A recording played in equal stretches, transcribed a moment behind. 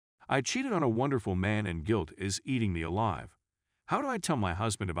I cheated on a wonderful man and guilt is eating me alive. How do I tell my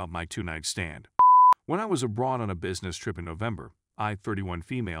husband about my two-night stand? When I was abroad on a business trip in November, I, 31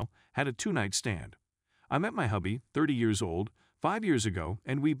 female, had a two-night stand. I met my hubby, 30 years old, 5 years ago,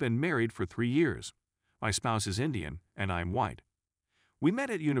 and we've been married for 3 years. My spouse is Indian, and I am white. We met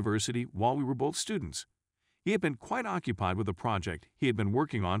at university while we were both students. He had been quite occupied with a project he had been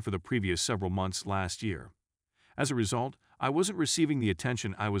working on for the previous several months last year. As a result, I wasn't receiving the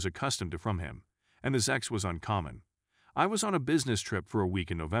attention I was accustomed to from him, and the sex was uncommon. I was on a business trip for a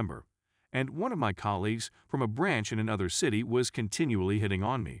week in November, and one of my colleagues from a branch in another city was continually hitting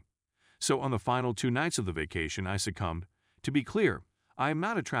on me. So on the final 2 nights of the vacation, I succumbed. To be clear, I am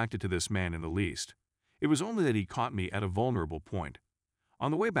not attracted to this man in the least. It was only that he caught me at a vulnerable point. On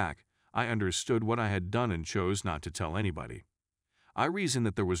the way back, I understood what I had done and chose not to tell anybody. I reasoned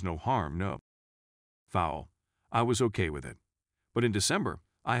that there was no harm, no foul. I was okay with it. But in December,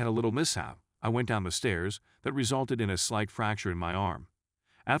 I had a little mishap. I went down the stairs that resulted in a slight fracture in my arm.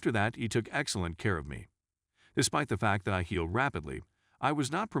 After that, he took excellent care of me. Despite the fact that I healed rapidly, I was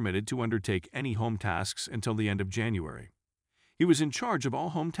not permitted to undertake any home tasks until the end of January. He was in charge of all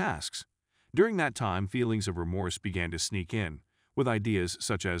home tasks. During that time, feelings of remorse began to sneak in, with ideas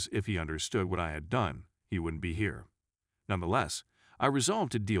such as if he understood what I had done, he wouldn't be here. Nonetheless, I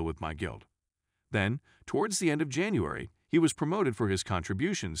resolved to deal with my guilt. Then, towards the end of January, he was promoted for his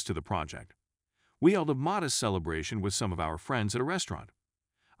contributions to the project. We held a modest celebration with some of our friends at a restaurant.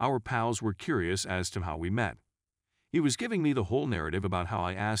 Our pals were curious as to how we met. He was giving me the whole narrative about how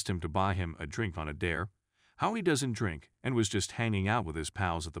I asked him to buy him a drink on a dare, how he doesn't drink and was just hanging out with his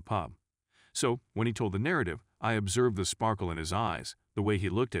pals at the pub. So, when he told the narrative, I observed the sparkle in his eyes, the way he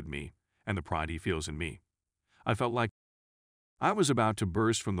looked at me, and the pride he feels in me. I felt like I was about to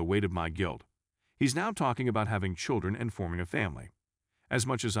burst from the weight of my guilt. He's now talking about having children and forming a family. As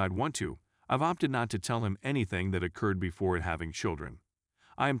much as I'd want to, I've opted not to tell him anything that occurred before having children.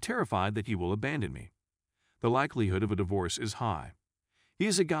 I am terrified that he will abandon me. The likelihood of a divorce is high. He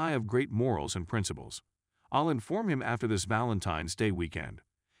is a guy of great morals and principles. I'll inform him after this Valentine's Day weekend.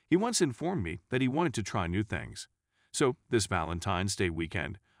 He once informed me that he wanted to try new things. So, this Valentine's Day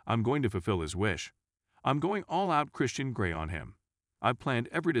weekend, I'm going to fulfill his wish. I'm going all-out Christian Grey on him. I've planned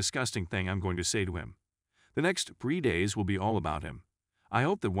every disgusting thing I'm going to say to him. The next 3 days will be all about him. I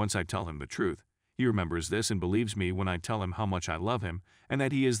hope that once I tell him the truth, he remembers this and believes me when I tell him how much I love him and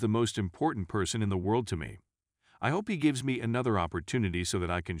that he is the most important person in the world to me. I hope he gives me another opportunity so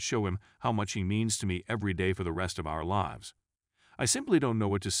that I can show him how much he means to me every day for the rest of our lives. I simply don't know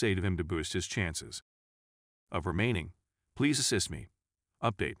what to say to him to boost his chances of remaining. Please assist me.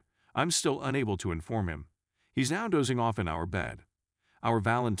 Update. I'm still unable to inform him. He's now dozing off in our bed. Our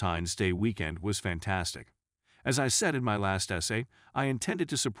Valentine's Day weekend was fantastic. As I said in my last essay, I intended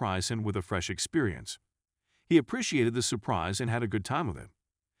to surprise him with a fresh experience. He appreciated the surprise and had a good time with it.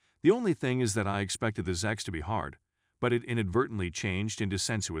 The only thing is that I expected the sex to be hard, but it inadvertently changed into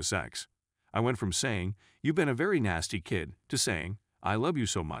sensuous sex. I went from saying, "You've been a very nasty kid," to saying, "I love you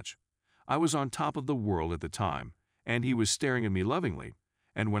so much." I was on top of the world at the time, and he was staring at me lovingly,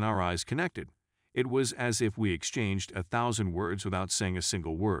 and when our eyes connected, it was as if we exchanged 1,000 words without saying a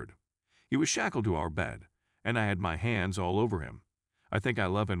single word. He was shackled to our bed, and I had my hands all over him. I think I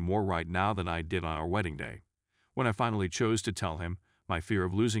love him more right now than I did on our wedding day. When I finally chose to tell him, my fear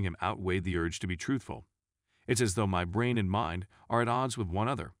of losing him outweighed the urge to be truthful. It's as though my brain and mind are at odds with one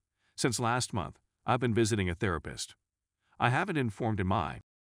another. Since last month, I've been visiting a therapist. I haven't informed him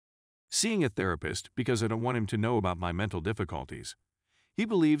seeing a therapist because I don't want him to know about my mental difficulties. He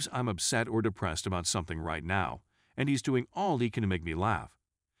believes I'm upset or depressed about something right now, and he's doing all he can to make me laugh.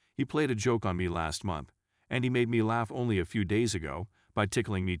 He played a joke on me last month, and he made me laugh only a few days ago by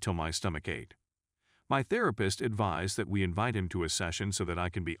tickling me till my stomach ached. My therapist advised that we invite him to a session so that I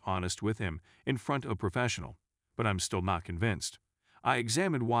can be honest with him in front of a professional, but I'm still not convinced. I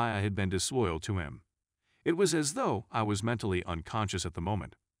examined why I had been disloyal to him. It was as though I was mentally unconscious at the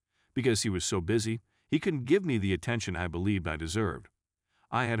moment. Because he was so busy, he couldn't give me the attention I believed I deserved.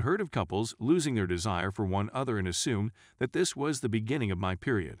 I had heard of couples losing their desire for one another and assumed that this was the beginning of my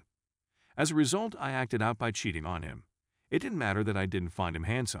period. As a result, I acted out by cheating on him. It didn't matter that I didn't find him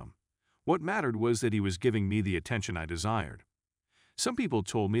handsome. What mattered was that he was giving me the attention I desired. Some people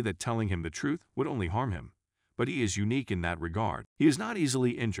told me that telling him the truth would only harm him, but he is unique in that regard. He is not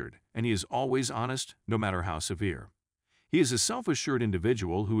easily injured, and he is always honest, no matter how severe. He is a self-assured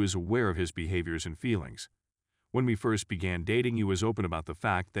individual who is aware of his behaviors and feelings. When we first began dating, he was open about the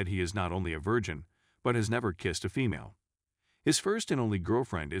fact that he is not only a virgin, but has never kissed a female. His first and only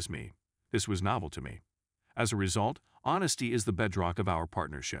girlfriend is me. This was novel to me. As a result, honesty is the bedrock of our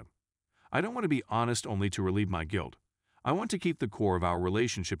partnership. I don't want to be honest only to relieve my guilt. I want to keep the core of our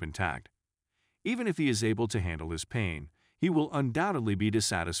relationship intact. Even if he is able to handle his pain, he will undoubtedly be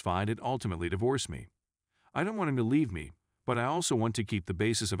dissatisfied and ultimately divorce me. I don't want him to leave me, but I also want to keep the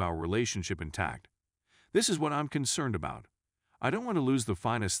basis of our relationship intact. This is what I'm concerned about. I don't want to lose the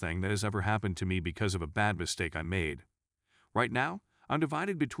finest thing that has ever happened to me because of a bad mistake I made. Right now, I'm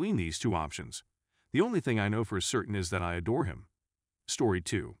divided between these two options. The only thing I know for certain is that I adore him. Story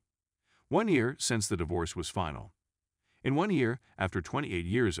 2. 1 year since the divorce was final. In 1 year, after 28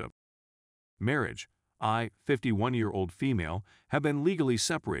 years of marriage, I, 51-year-old female, have been legally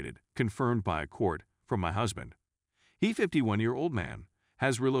separated, confirmed by a court, from my husband. He, 51-year-old man,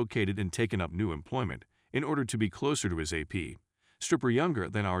 has relocated and taken up new employment in order to be closer to his AP, stripper younger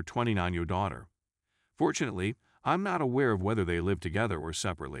than our 29-year-old daughter. Fortunately, I'm not aware of whether they live together or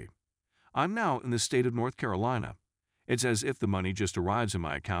separately. I'm now in the state of North Carolina. It's as if the money just arrives in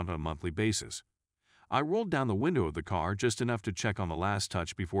my account on a monthly basis. I rolled down the window of the car just enough to check on the last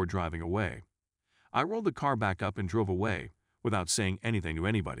touch before driving away. I rolled the car back up and drove away, without saying anything to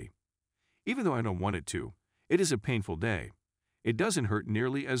anybody. Even though I don't want it to, it is a painful day. It doesn't hurt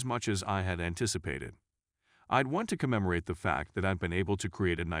nearly as much as I had anticipated. I'd want to commemorate the fact that I've been able to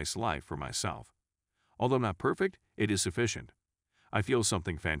create a nice life for myself. Although not perfect, it is sufficient. I feel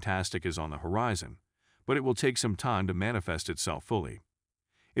something fantastic is on the horizon, but it will take some time to manifest itself fully.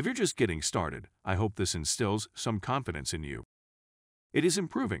 If you're just getting started, I hope this instills some confidence in you. It is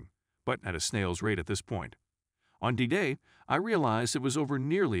improving, but at a snail's rate at this point. On D-Day, I realized it was over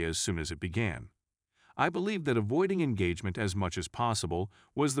nearly as soon as it began. I believed that avoiding engagement as much as possible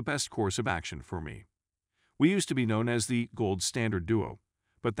was the best course of action for me. We used to be known as the gold standard duo,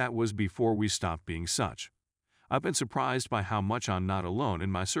 but that was before we stopped being such. I've been surprised by how much I'm not alone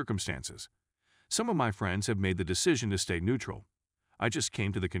in my circumstances. Some of my friends have made the decision to stay neutral. I just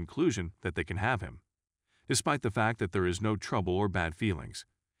came to the conclusion that they can have him. Despite the fact that there is no trouble or bad feelings,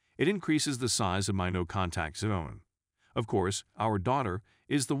 it increases the size of my no-contact zone. Of course, our daughter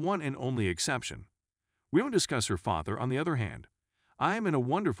is the one and only exception. We don't discuss her father, on the other hand. I am in a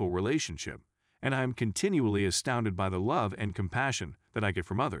wonderful relationship, and I am continually astounded by the love and compassion that I get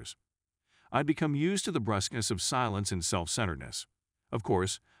from others. I'd become used to the brusqueness of silence and self-centeredness. Of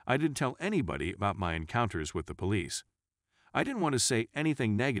course, I didn't tell anybody about my encounters with the police. I didn't want to say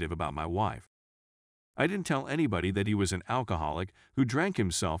anything negative about my wife. I didn't tell anybody that he was an alcoholic who drank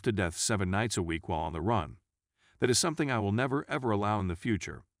himself to death 7 nights a week while on the run. That is something I will never ever allow in the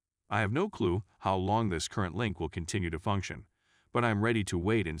future. I have no clue how long this current link will continue to function, but I'm ready to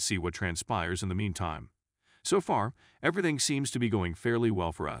wait and see what transpires in the meantime. So far, everything seems to be going fairly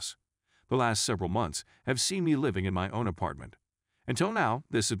well for us. The last several months have seen me living in my own apartment. Until now,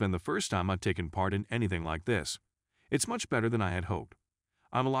 this has been the first time I've taken part in anything like this. It's much better than I had hoped.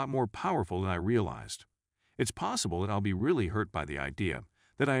 I'm a lot more powerful than I realized. It's possible that I'll be really hurt by the idea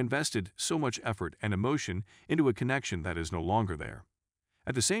that I invested so much effort and emotion into a connection that is no longer there.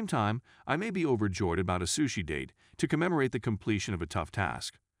 At the same time, I may be overjoyed about a sushi date to commemorate the completion of a tough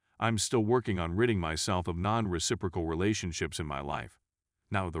task. I'm still working on ridding myself of non-reciprocal relationships in my life.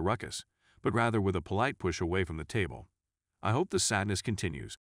 Not with a ruckus, but rather with a polite push away from the table. I hope the sadness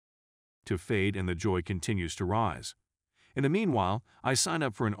continues to fade and the joy continues to rise. In the meanwhile, I sign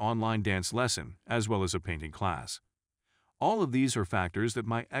up for an online dance lesson as well as a painting class. All of these are factors that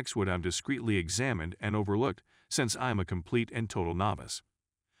my ex would have discreetly examined and overlooked since I am a complete and total novice.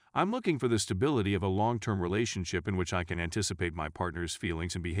 I'm looking for the stability of a long-term relationship in which I can anticipate my partner's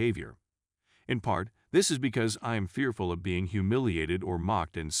feelings and behavior. In part, this is because I am fearful of being humiliated or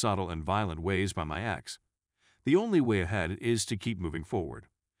mocked in subtle and violent ways by my ex. The only way ahead is to keep moving forward.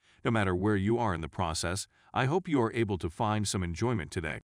 No matter where you are in the process, I hope you are able to find some enjoyment today.